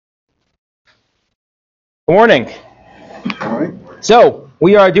Good morning. All right. So,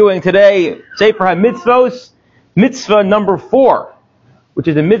 we are doing today Sefer Hamitzvos, mitzvah number 4, which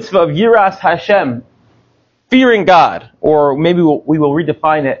is the mitzvah of Yiras Hashem, fearing God, or maybe we will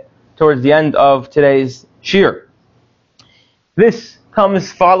redefine it towards the end of today's shir. This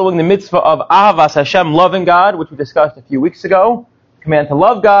comes following the mitzvah of Ahavas Hashem, loving God, which we discussed a few weeks ago, command to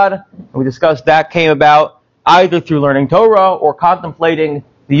love God, and we discussed that came about either through learning Torah or contemplating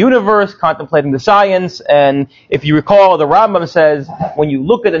the universe, contemplating the science. And if you recall, the Rambam says, when you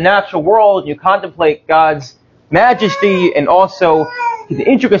look at the natural world, you contemplate God's majesty and also the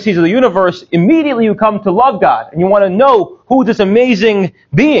intricacies of the universe, immediately you come to love God. And you want to know who this amazing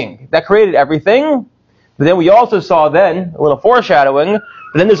being that created everything. But then we also saw then, a little foreshadowing,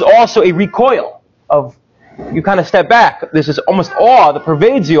 but then there's also a recoil of, you kind of step back. This is almost awe that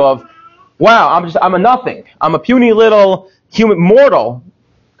pervades you of, wow, I'm a nothing. I'm a puny little human mortal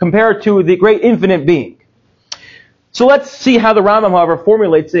compared to the great infinite being. So let's see how the Rambam, however,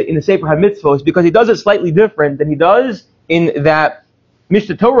 formulates it in the Sefer Hamitzvos, because he does it slightly different than he does in that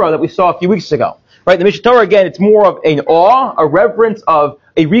Mishnah Torah that we saw a few weeks ago. Right? The Mishnah Torah, again, it's more of an awe, a reverence, of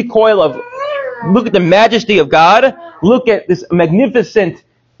a recoil of, look at the majesty of God, look at this magnificent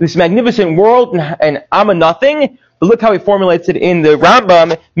world, and I'm a nothing. But look how he formulates it in the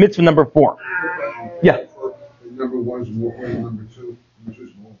Rambam, mitzvah number 4. Yeah. Number 1 is more than number 2, which is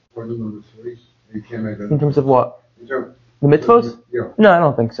more than number 3. You can't make that. In terms of what? The mitzvos? Yeah. No, I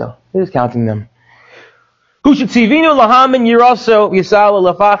don't think so. He's just counting them. The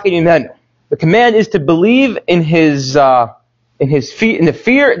command is to believe in his fear,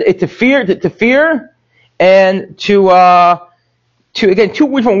 and to again,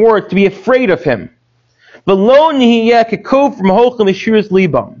 2 different words, to be afraid of him.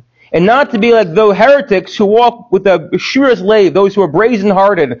 And not to be like those heretics who walk with a Shiras lave, those who are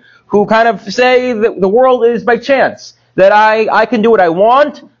brazen-hearted, who kind of say that the world is by chance, that I can do what I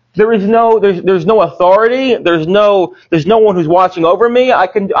want. There's no authority. There's no one who's watching over me. I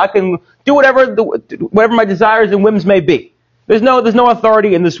can do whatever my desires and whims may be. There's no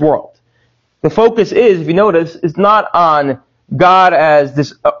authority in this world. The focus is, if you notice, is not on God as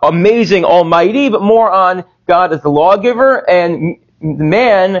this amazing Almighty, but more on God as the lawgiver and the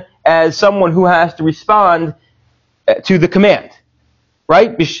man as someone who has to respond to the command.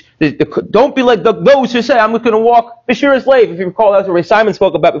 Right? Don't be like those who say, I'm just going to walk Bashira's slave. If you recall, that's what Ray Simon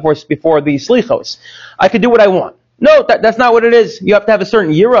spoke about before the Slichos. I can do what I want. No, that's not what it is. You have to have a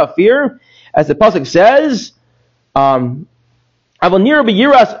certain yira, fear. As the pasuk says,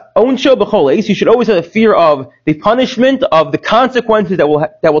 you should always have a fear of the punishment, of the consequences that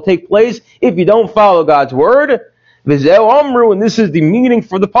will take place if you don't follow God's word. And this is the meaning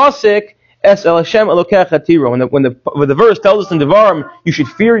for the pasuk, Es el Hashem Elokecha tiro. When the verse tells us in Devarim, you should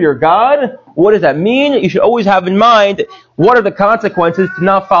fear your God, what does that mean? You should always have in mind, what are the consequences to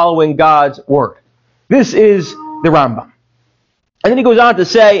not following God's word? This is the Rambam. And then he goes on to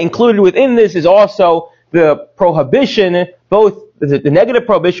say, included within this is also the prohibition, both the negative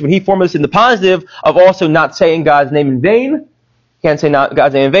prohibition, but he formulates in the positive, of also not saying God's name in vain. Can't say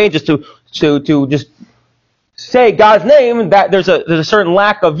God's name in vain, just to just say God's name, that there's a certain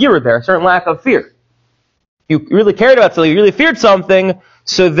lack of yira there, a certain lack of fear. You really cared about something, you really feared something,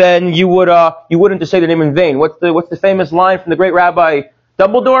 so then you wouldn't just say the name in vain. What's the famous line from the great Rabbi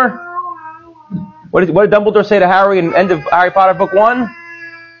Dumbledore? What did Dumbledore say to Harry in the end of Harry Potter book 1?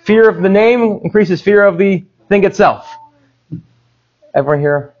 Fear of the name increases fear of the thing itself. Everyone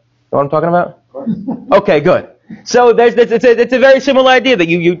here know what I'm talking about? Okay, good. So it's a very similar idea that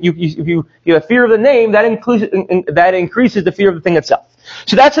if you have fear of the name, that increases the fear of the thing itself.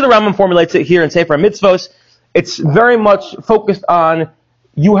 So that's how the Rambam formulates it here in Sefer Hamitzvos. It's very much focused on,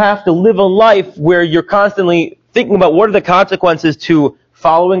 you have to live a life where you're constantly thinking about what are the consequences to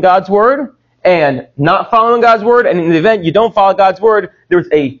following God's word and not following God's word. And in the event you don't follow God's word,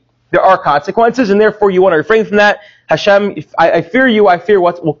 there are consequences, and therefore you want to refrain from that. Hashem, I fear you. I fear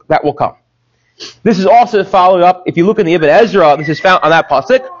that will come. This is also followed up, if you look in the Ibn Ezra, this is found on that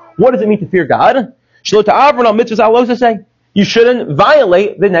pasuk. What does it mean to fear God? You shouldn't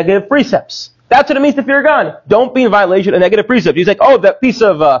violate the negative precepts. That's what it means to fear God. Don't be in violation of negative precepts. He's like, oh, that piece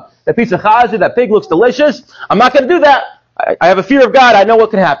of chazir, that pig looks delicious. I'm not going to do that. I have a fear of God. I know what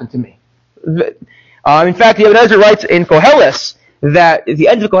can happen to me. In fact, the Ibn Ezra writes in Koheles that at the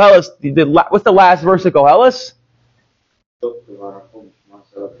end of Koheles, what's the last verse of Koheles?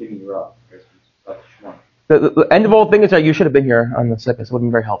 The end of all things, you should have been here on the second, so it would have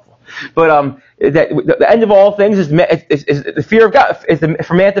been very helpful. But the end of all things is the fear of God, is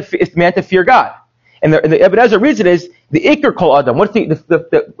for man to fear God. And the Ibn Ezra reads it as the Iker Kol Adam. What's the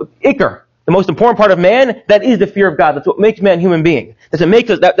Iker? the most important part of man, that is the fear of God. That's what makes man a human being. That's what makes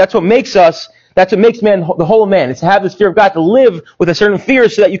man the whole of man. It's to have this fear of God, to live with a certain fear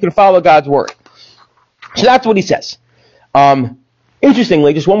so that you can follow God's word. So that's what he says.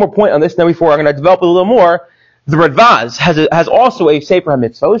 Interestingly, just one more point on this, then before I'm going to develop it a little more, the Radvaz has also a Sefer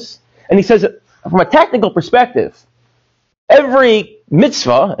Hamitzvos, and he says that from a technical perspective, every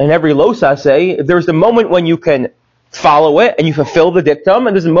mitzvah and every losa say, there's the moment when you can follow it and you fulfill the dictum,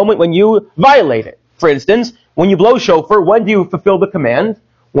 and there's a moment when you violate it. For instance, when you blow shofar, when do you fulfill the command?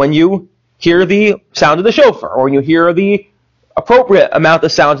 When you hear the sound of the shofar, or when you hear the appropriate amount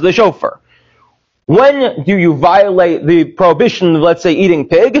of sounds of the shofar. When do you violate the prohibition of, let's say, eating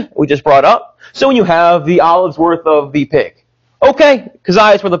pig, we just brought up? So when you have the olive's worth of the pig. Okay,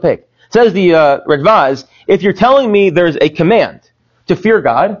 kazai is for the pig. Says the Radvaz, if you're telling me there's a command to fear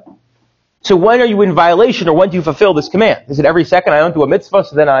God, so when are you in violation, or when do you fulfill this command? Is it every second I don't do a mitzvah,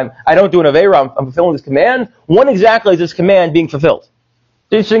 so then I don't do an aveira, I'm fulfilling this command? When exactly is this command being fulfilled?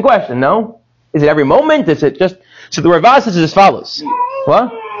 It's an interesting question, no? Is it every moment? Is it just... So the Radvaz says as follows.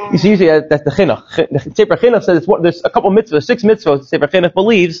 What? You see, usually that's the chinuch. The Sefer Chinuch says there's a couple mitzvahs, 6 mitzvahs. The Sefer Chinuch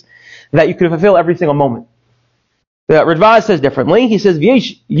believes that you can fulfill every single moment. The Radvaz says differently. He says,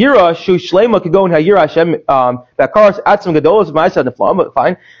 Yiras shu shlema kagon ha'yira Hashem b'akaras atzim gadolos ma'asad neflam.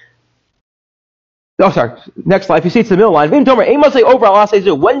 Fine. Oh, sorry. Next slide. If you see it's the middle line. When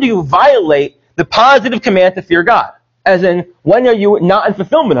do you violate the positive command to fear God? As in, when are you not in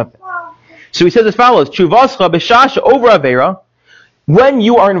fulfillment of it? So he says as follows: Chuvascha b'shasha over avera. When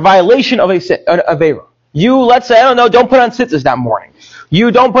you are in violation of a avera. You, let's say, don't put on tzitzis that morning.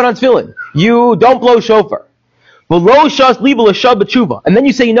 You don't put on tefillin. You don't blow shofar. And then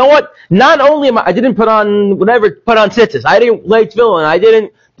you say, you know what? Not only I didn't put on tzitzis. I didn't lay tefillin. I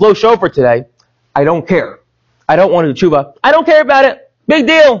didn't blow shofar today. I don't care. I don't want to do tshuva. I don't care about it. Big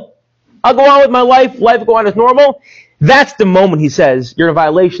deal. I'll go on with my life. Life will go on as normal. That's the moment he says you're in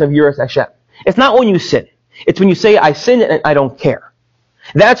violation of Yiras Hashem. It's not when you sin. It's when you say, I sin and I don't care.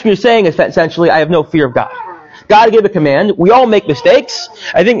 That's when you're saying, essentially, I have no fear of God. God gave a command. We all make mistakes.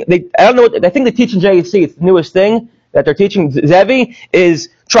 I think they teach in JEC, it's the newest thing that they're teaching Zevi, is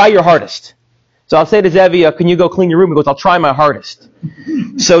try your hardest. So I'll say to Zevi, can you go clean your room? He goes, I'll try my hardest.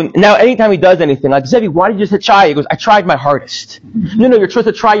 So now anytime he does anything, like, Zevi, why did you just hit Shai? He goes, I tried my hardest. No, you're supposed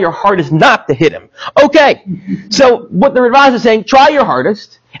to try your hardest not to hit him. Okay. So what the Radvaz is saying, try your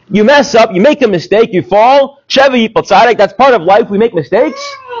hardest. You mess up, you make a mistake, you fall. Sheva yipol tzadik, that's part of life, we make mistakes.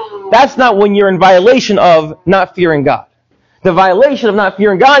 That's not when you're in violation of not fearing God. The violation of not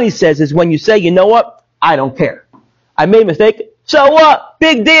fearing God, he says, is when you say, you know what? I don't care. I made a mistake. So what?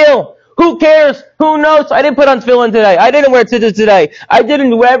 Big deal. Who cares? Who knows? I didn't put on tefillin today. I didn't wear tzitzis today. I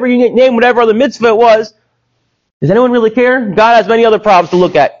didn't do whatever you name, whatever other mitzvah it was. Does anyone really care? God has many other problems to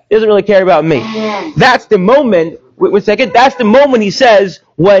look at. He doesn't really care about me. That's the moment, wait a second, that's the moment he says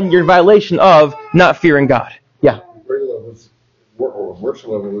when you're in violation of not fearing God. Yeah. Great levels, or worship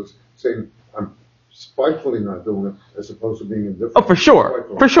level is saying, I'm spitefully not doing it, as opposed to being indifferent. Oh, for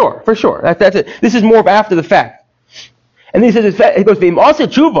sure. That's it. This is more of after the fact. And then he says, he goes, also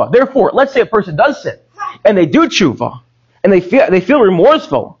tshuva. Therefore, let's say a person does sin, and they do tshuva, and they feel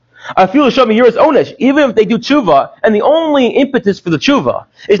remorseful. Even if they do tshuva, and the only impetus for the tshuva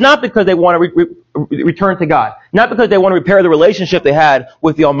is not because they want to return to God, not because they want to repair the relationship they had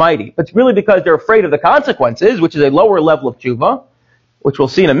with the Almighty, but really because they're afraid of the consequences, which is a lower level of tshuva, which we'll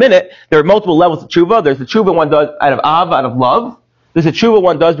see in a minute. There are multiple levels of tshuva. There's the tshuva one does out of out of love. There's a tshuva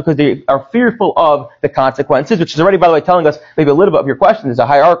one does because they are fearful of the consequences, which is already, by the way, telling us maybe a little bit of your question. There's a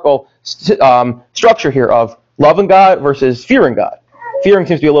hierarchical structure here of loving God versus fearing God. Fearing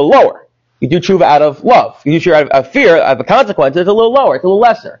seems to be a little lower. You do tshuva out of love. You do tshuva out of fear, out of the consequences, it's a little lower. It's a little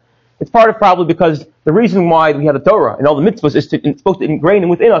lesser. It's part of probably because the reason why we have the Torah and all the mitzvahs is it's supposed to ingrain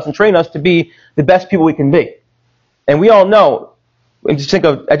within us and train us to be the best people we can be. And we all know, just think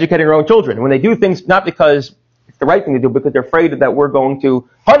of educating our own children. When they do things not because it's the right thing to do, because they're afraid that we're going to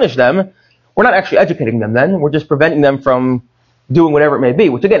punish them, we're not actually educating them then. We're just preventing them from doing whatever it may be,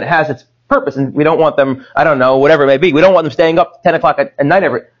 which again, it has its purpose, and we don't want them, whatever it may be. We don't want them staying up 10 o'clock at night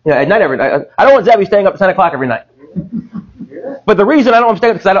every night. I don't want Zebby staying up at 10 o'clock every night. But the reason I don't want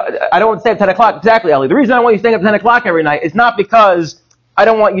him staying up, because I don't want to stay up 10 o'clock, exactly, Ellie. The reason I don't want you staying up 10 o'clock every night is not because I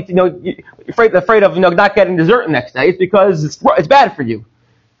don't want you to, you're afraid of, not getting dessert the next day. It's because it's bad for you.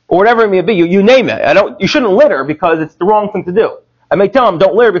 Or whatever it may be, you name it. You shouldn't litter because it's the wrong thing to do. I may tell them,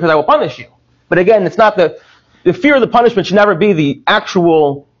 don't litter because I will punish you. But again, it's not the fear of the punishment should never be the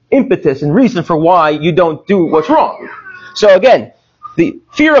actual impetus and reason for why you don't do what's wrong. So again, the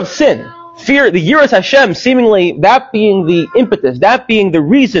fear of sin fear, the Yiras Hashem, seemingly that being the impetus, that being the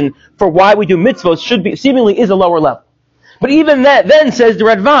reason for why we do mitzvos, seemingly is a lower level. But even that then, says the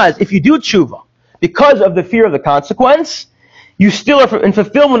Radvaz, if you do tshuva, because of the fear of the consequence, you still are in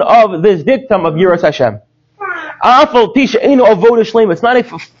fulfillment of this dictum of Yiras Hashem. It's not a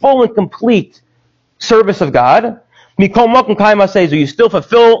full and complete service of God. So you still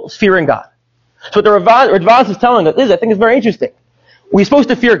fulfill fearing God. So what the Radvaz is telling us is, I think it's very interesting. We're supposed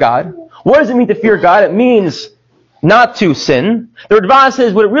to fear God. What does it mean to fear God? It means not to sin. The Radvaz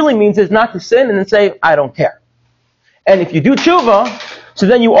says what it really means is not to sin and then say, I don't care. And if you do tshuva, so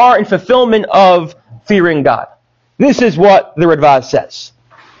then you are in fulfillment of fearing God. This is what the Radvaz says.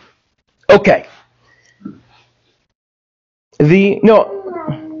 Okay. I'm going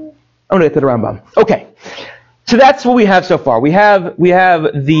to get to the Rambam. Okay. So that's what we have so far. We have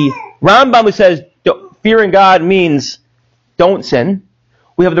the Rambam who says fearing God means don't sin.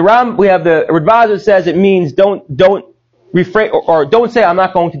 We have the Radvaz who says it means don't refrain or don't say I'm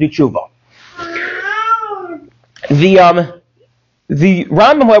not going to do tshuva. The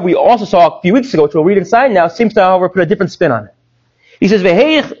Rambam, however, we also saw a few weeks ago, which we'll read inside now, seems to, however, put a different spin on it. He says,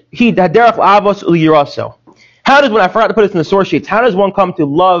 how does, when I forgot to put this in the source sheets, how does one come to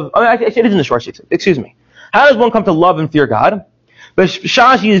love, actually it is in the source sheets, excuse me. How does one come to love and fear God? When a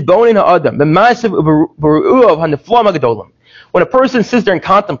person sits there and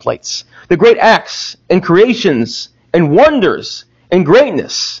contemplates the great acts and creations and wonders and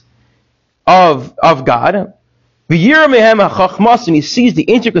greatness of God, and he sees the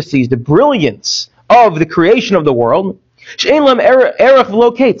intricacies, the brilliance of the creation of the world,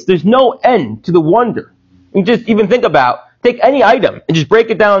 there's no end to the wonder. You just even think about, take any item and just break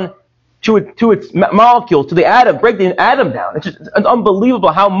it down to its molecules, to the atom, break the atom down. It's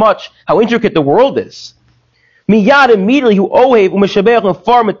unbelievable how intricate the world is. Immediately,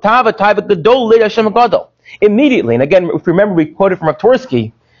 and again, if you remember, we quoted from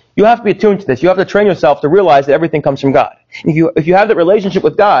Raptorsky, you have to be attuned to this. You have to train yourself to realize that everything comes from God. If you have that relationship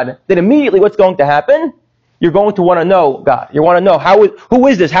with God, then immediately what's going to happen? You're going to want to know God. You want to know who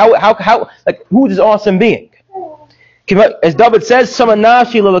is this? Who is this awesome being? As David says, fine.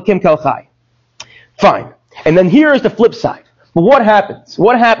 And then here is the flip side. But what happens?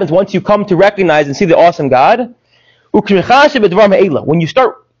 What happens once you come to recognize and see the awesome God? When you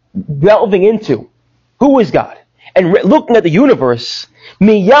start delving into who is God and looking at the universe,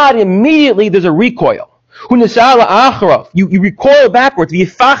 immediately there's a recoil. You recoil backwards.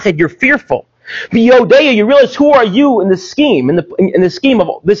 You're fearful. You realize who are you in the scheme, in the scheme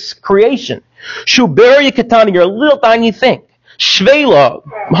of this creation. You're a little tiny thing. Shvela,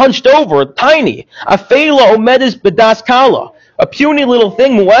 hunched over, tiny. Afela omedes bedas kala. A puny little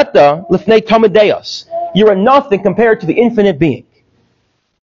thing, mueta, lifnei tamadeus. You're a nothing compared to the infinite being.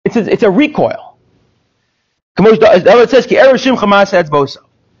 It's a recoil. It says,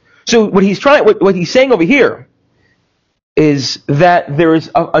 so what he's saying over here is that there is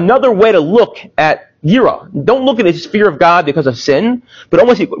another way to look at Yira. Don't look at it as fear of God because of sin, but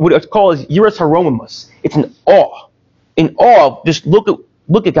almost what it's called is Yiras Haromimus. It's an awe. In awe, just look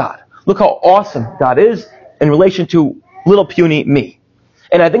at God. Look how awesome God is in relation to little puny me.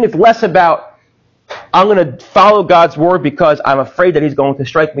 And I think it's less about, I'm going to follow God's word because I'm afraid that he's going to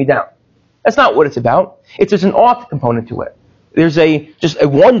strike me down. That's not what it's about. It's just an awe component to it. There's just a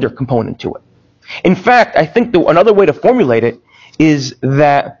wonder component to it. In fact, I think another way to formulate it is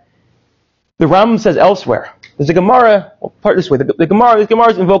that the Rambam says elsewhere. There's a Gemara, part this way. The Gemara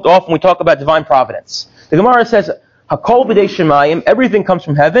is invoked often when we talk about divine providence. The Gemara says, Hakol b'dei shemayim, everything comes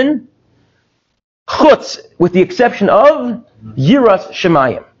from heaven, chutz, with the exception of Yiras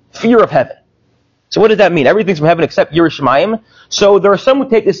shemayim, fear of heaven. So what does that mean? Everything's from heaven except Yiras shemayim. So there are some who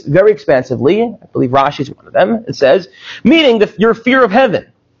take this very expansively. I believe Rashi is one of them. It says, meaning that your fear of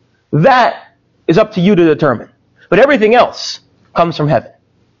heaven, that is up to you to determine. But everything else comes from heaven.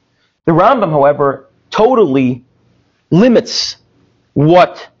 The Rambam, however, totally limits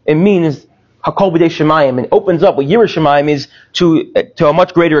what it means, Hakol b'dei shemayim, and opens up what Yiras shemayim is to a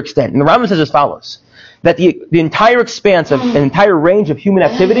much greater extent. And the Rambam says as follows, that the entire expanse of an entire range of human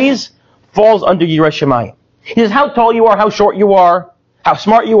activities falls under Yiras shemayim. He says how tall you are, how short you are, how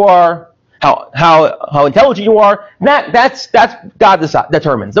smart you are, how intelligent you are. That's God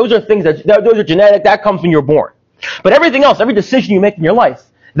determines. Those are things those are genetic. That comes when you're born. But everything else, every decision you make in your life,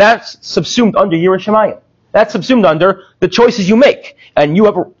 that's subsumed under Yiras shemayim. That's subsumed under the choices you make, and you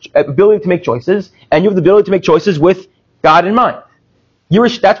have an ability to make choices, and you have the ability to make choices with God in mind.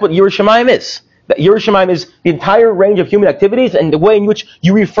 That's what Yiras shemayim is. That Yiras shemayim is the entire range of human activities and the way in which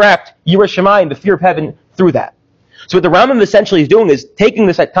you refract Yiras shemayim, the fear of heaven, through that. So what the Rambam essentially is doing is taking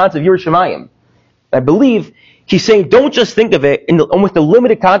this concept of Yiras Shamayim. I believe he's saying don't just think of it in almost the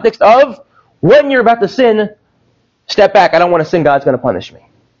limited context of when you're about to sin, step back, I don't want to sin, God's going to punish me.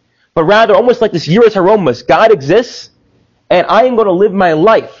 But rather almost like this Yiras Haromas, God exists, and I am going to live my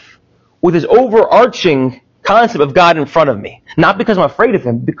life with this overarching concept of God in front of me. Not because I'm afraid of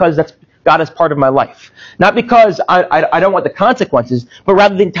Him, because God is part of my life. Not because I don't want the consequences, but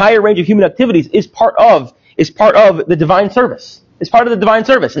rather the entire range of human activities is part of the divine service. It's part of the divine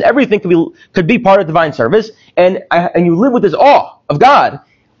service, and everything could be part of divine service. And you live with this awe of God,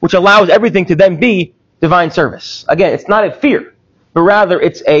 which allows everything to then be divine service. Again, it's not a fear, but rather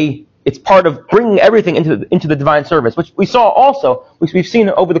it's part of bringing everything into the divine service, which we saw also, which we've seen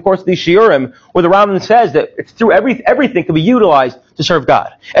over the course of these shiurim, where the Rambam says that it's through everything can be utilized to serve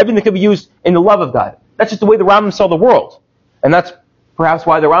God. Everything can be used in the love of God. That's just the way the Rambam saw the world, and that's perhaps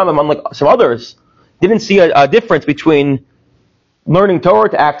why the Rambam, unlike some others, didn't see a difference between learning Torah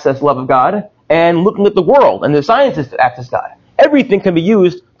to access love of God and looking at the world and the sciences to access God. Everything can be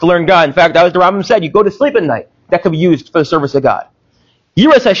used to learn God. In fact, as the Rambam said, you go to sleep at night, that can be used for the service of God.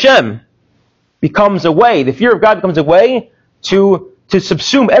 Yiras Hashem becomes a way, the fear of God becomes a way to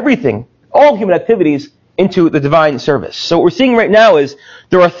subsume everything, all human activities, into the divine service. So what we're seeing right now is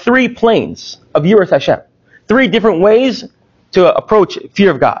there are 3 planes of Yiras Hashem. 3 different ways to approach fear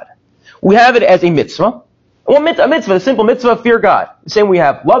of God. We have it as a mitzvah. A mitzvah, a simple mitzvah, fear God. The same we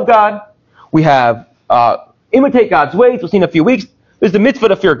have love God, we have imitate God's ways, we'll see in a few weeks. There's the mitzvah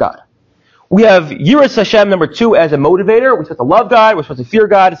to fear God. We have Yiras Hashem number 2 as a motivator. We're supposed to love God, we're supposed to fear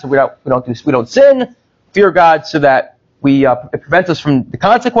God, so we don't sin. Fear God so that it prevents us from the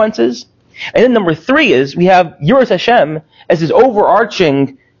consequences. And then number 3 is we have Yiras Hashem as this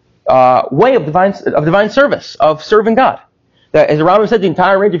overarching way of divine service, of serving God. That, as the Rambam said, the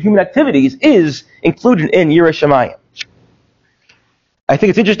entire range of human activities is included in Yiras Shamayim. I think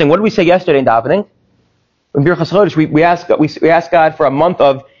it's interesting. What did we say yesterday in davening? In Birchas Chodesh, we asked God for a month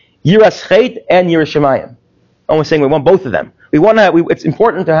of Yiras Chet and Yiras Shamayim. I was saying we want both of them. It's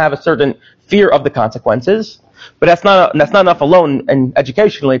important to have a certain fear of the consequences, but that's not enough alone. And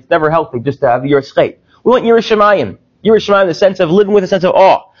educationally, it's never healthy just to have Yiras Chet. We want Yiras Shamayim. Yiras Shamayim, the sense of living with a sense of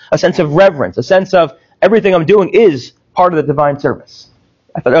awe, a sense of reverence, a sense of everything I'm doing is part of the divine service.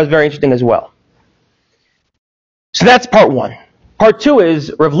 I thought that was very interesting as well. So that's part 1. Part 2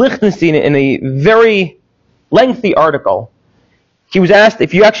 is Rav Lichtenstein in a very lengthy article. He was asked,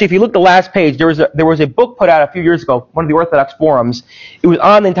 if you look at the last page, there was a book put out a few years ago, one of the Orthodox forums. It was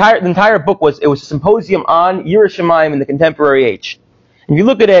on the entire book was a symposium on Yiras Shamayim in the contemporary age. And if you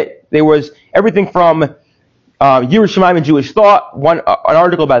look at it, there was everything from Yiras Shamayim in Jewish thought, an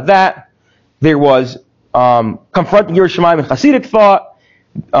article about that. There was confronting Yiras Shamayim in Hasidic thought.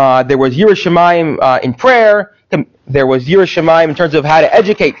 There was Yiras Shamayim in prayer. There was Yiras Shamayim in terms of how to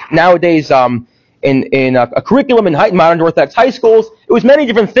educate nowadays in a curriculum in modern Orthodox high schools. It was many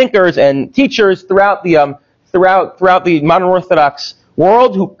different thinkers and teachers throughout the modern Orthodox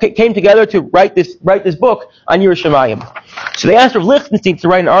world who came together to write this book on Yiras Shamayim. So they asked Rav Lichtenstein to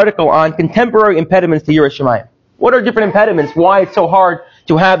write an article on contemporary impediments to Yiras Shamayim. What are different impediments? Why it's so hard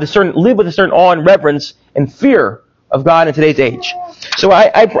to live with a certain awe and reverence and fear of God in today's age. So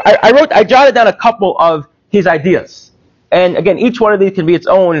I jotted down a couple of his ideas. And again, each one of these can be its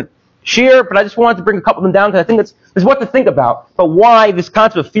own share, but I just wanted to bring a couple of them down because I think there's what to think about. But why this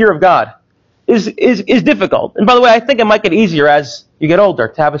concept of fear of God is difficult. And by the way, I think it might get easier as you get older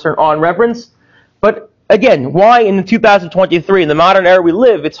to have a certain awe and reverence. But again, why in 2023, in the modern era we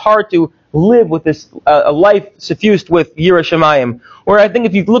live, it's hard to live with this a life suffused with Yiras Shamayim. Where I think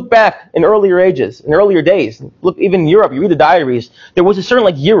if you look back in earlier ages, in earlier days, look even in Europe, you read the diaries, there was a certain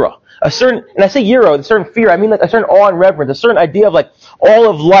yira, and I say yira, a certain fear, I mean a certain awe and reverence, a certain idea of all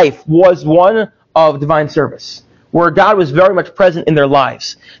of life was one of divine service, where God was very much present in their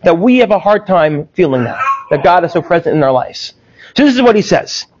lives. That we have a hard time feeling that God is so present in our lives. So this is what he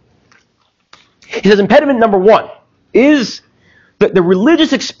says. He says impediment number 1 is that the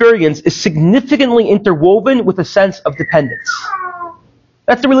religious experience is significantly interwoven with a sense of dependence.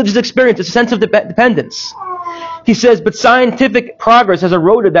 That's the religious experience, it's a sense of dependence. He says, but scientific progress has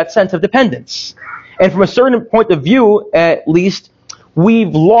eroded that sense of dependence. And from a certain point of view, at least, we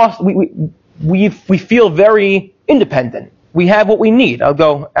feel very independent. We have what we need. I'll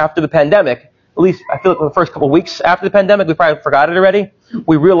go after the pandemic. At least I feel like the first couple of weeks after the pandemic, we probably forgot it already.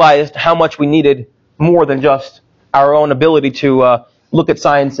 We realized how much we needed more than just our own ability to look at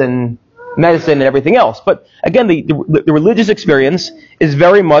science and medicine and everything else. But again, the religious experience is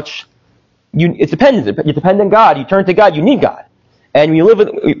very much, it's dependent. You depend on God. You turn to God. You need God. And when you live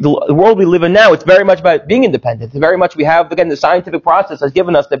in the world we live in now, it's very much about being independent. It's very much we have, again, the scientific process has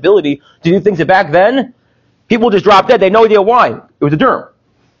given us the ability to do things that back then, people just dropped dead. They had no idea why. It was a germ.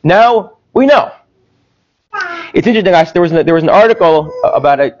 Now, we know. It's interesting, actually, there was an article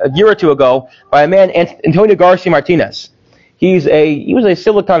about a year or two ago by a man, Antonio Garcia Martinez. He was in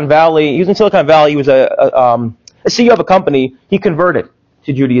Silicon Valley. He was a CEO of a company. He converted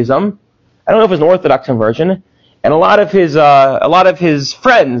to Judaism. I don't know if it was an Orthodox conversion. And a lot of his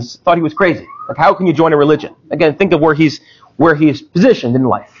friends thought he was crazy. Like, how can you join a religion? Again, think of where he's positioned in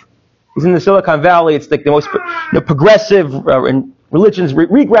life. He's in the Silicon Valley. It's like the most progressive, and religion's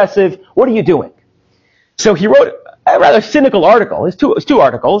regressive. What are you doing? So he wrote a rather cynical article. It's two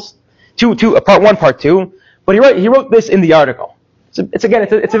articles, part one, part two. But he wrote this in the article. It's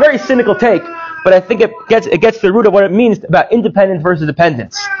a very cynical take, but I think it gets to the root of what it means about independence versus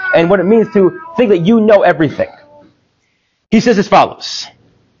dependence, and what it means to think that you know everything. He says as follows: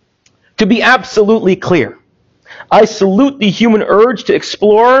 to be absolutely clear, I salute the human urge to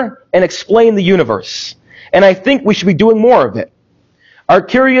explore and explain the universe, and I think we should be doing more of it. Our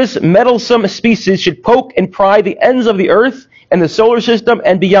curious, meddlesome species should poke and pry the ends of the earth and the solar system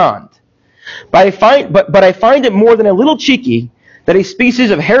and beyond. But I find it more than a little cheeky that a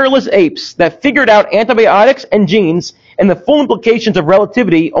species of hairless apes that figured out antibiotics and genes and the full implications of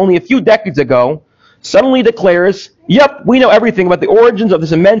relativity only a few decades ago suddenly declares, yep, we know everything about the origins of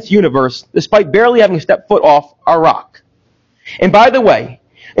this immense universe, despite barely having stepped foot off our rock. And by the way,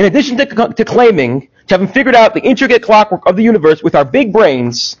 in addition to claiming to having figured out the intricate clockwork of the universe with our big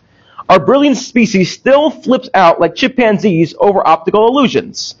brains, our brilliant species still flips out like chimpanzees over optical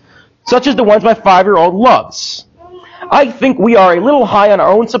illusions, such as the ones my 5-year-old loves. I think we are a little high on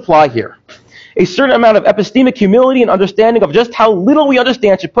our own supply here. A certain amount of epistemic humility and understanding of just how little we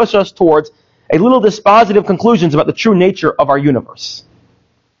understand should push us towards a little dispositive conclusions about the true nature of our universe.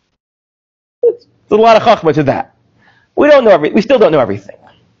 There's a lot of chachma to that. We still don't know everything.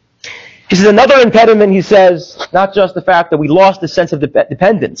 He says another impediment, he says, not just the fact that we lost the sense of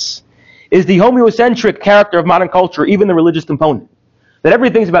dependence, is the homocentric character of modern culture, even the religious component. That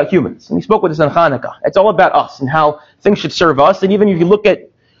everything's about humans. And he spoke with us on Hanukkah. It's all about us and how things should serve us. And even if you look at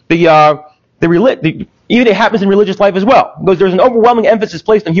even it happens in religious life as well. Because there's an overwhelming emphasis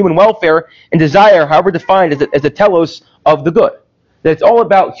placed on human welfare and desire, however defined as the telos of the good. That it's all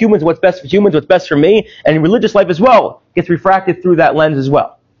about humans, what's best for humans, what's best for me. And in religious life as well, gets refracted through that lens as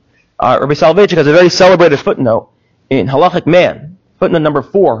well. Rabbi Soloveitchik has a very celebrated footnote in Halachic Man, footnote number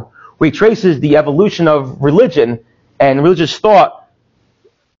 4, where he traces the evolution of religion and religious thought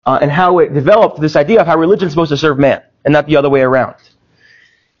and how it developed this idea of how religion is supposed to serve man and not the other way around.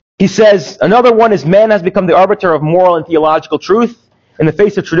 He says, another one is man has become the arbiter of moral and theological truth in the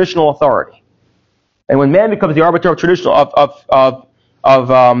face of traditional authority. And when man becomes the arbiter of traditional,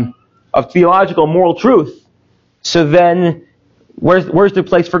 of theological moral truth, so then where's the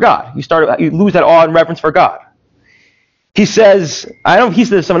place for God? You lose that awe and reverence for God. He says, I don't know if he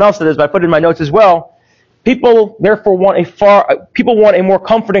said someone else said this, but I put it in my notes as well. People therefore want a more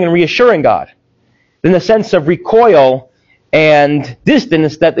comforting and reassuring God than the sense of recoil and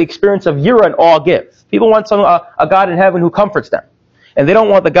distance that the experience of yira and awe gives. People want a God in heaven who comforts them. And they don't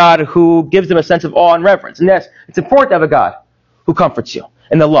want the God who gives them a sense of awe and reverence. And yes, it's important to have a God who comforts you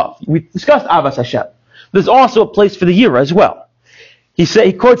and the love. We discussed Avas Hashem. There's also a place for the yira as well.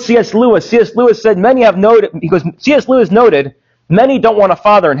 He quotes C.S. Lewis. C.S. Lewis said, C.S. Lewis noted, many don't want a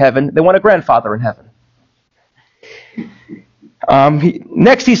father in heaven, they want a grandfather in heaven.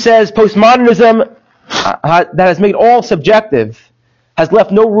 Next he says, postmodernism that has made all subjective has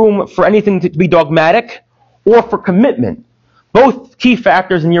left no room for anything to be dogmatic or for commitment. Both key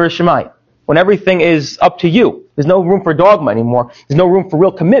factors in Yiras Shamayim. When everything is up to you, there's no room for dogma anymore. There's no room for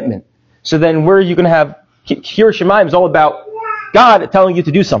real commitment. So then where are you going to have... Yiras Shamayim is all about God telling you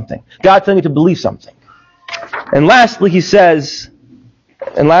to do something. God telling you to believe something. And lastly he says,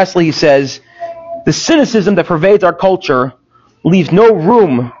 the cynicism that pervades our culture leaves no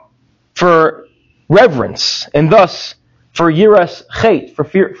room for reverence, and thus for yiras chet, for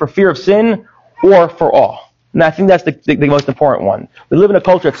fear of sin, or for awe. And I think that's the most important one. We live in a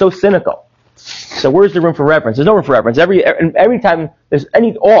culture that's so cynical. So where's the room for reverence? There's no room for reverence. Every time there's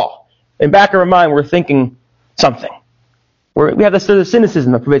any awe, in the back of our mind we're thinking something. We have this sort of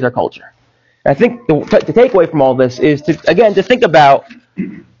cynicism that pervades our culture. And I think the takeaway from all this is to think about,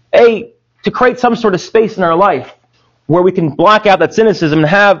 to create some sort of space in our life where we can block out that cynicism and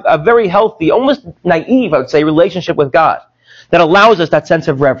have a very healthy, almost naive, I would say, relationship with God that allows us that sense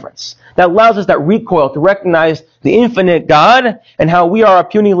of reverence, that allows us that recoil to recognize the infinite God and how we are a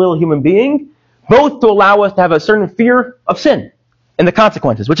puny little human being, both to allow us to have a certain fear of sin and the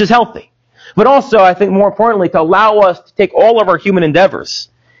consequences, which is healthy. But also, I think more importantly, to allow us to take all of our human endeavors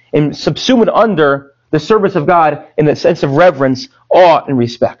and subsume it under the service of God in the sense of reverence, awe, and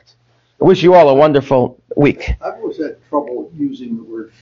respect. I wish you all a wonderful week. I've always had trouble using the word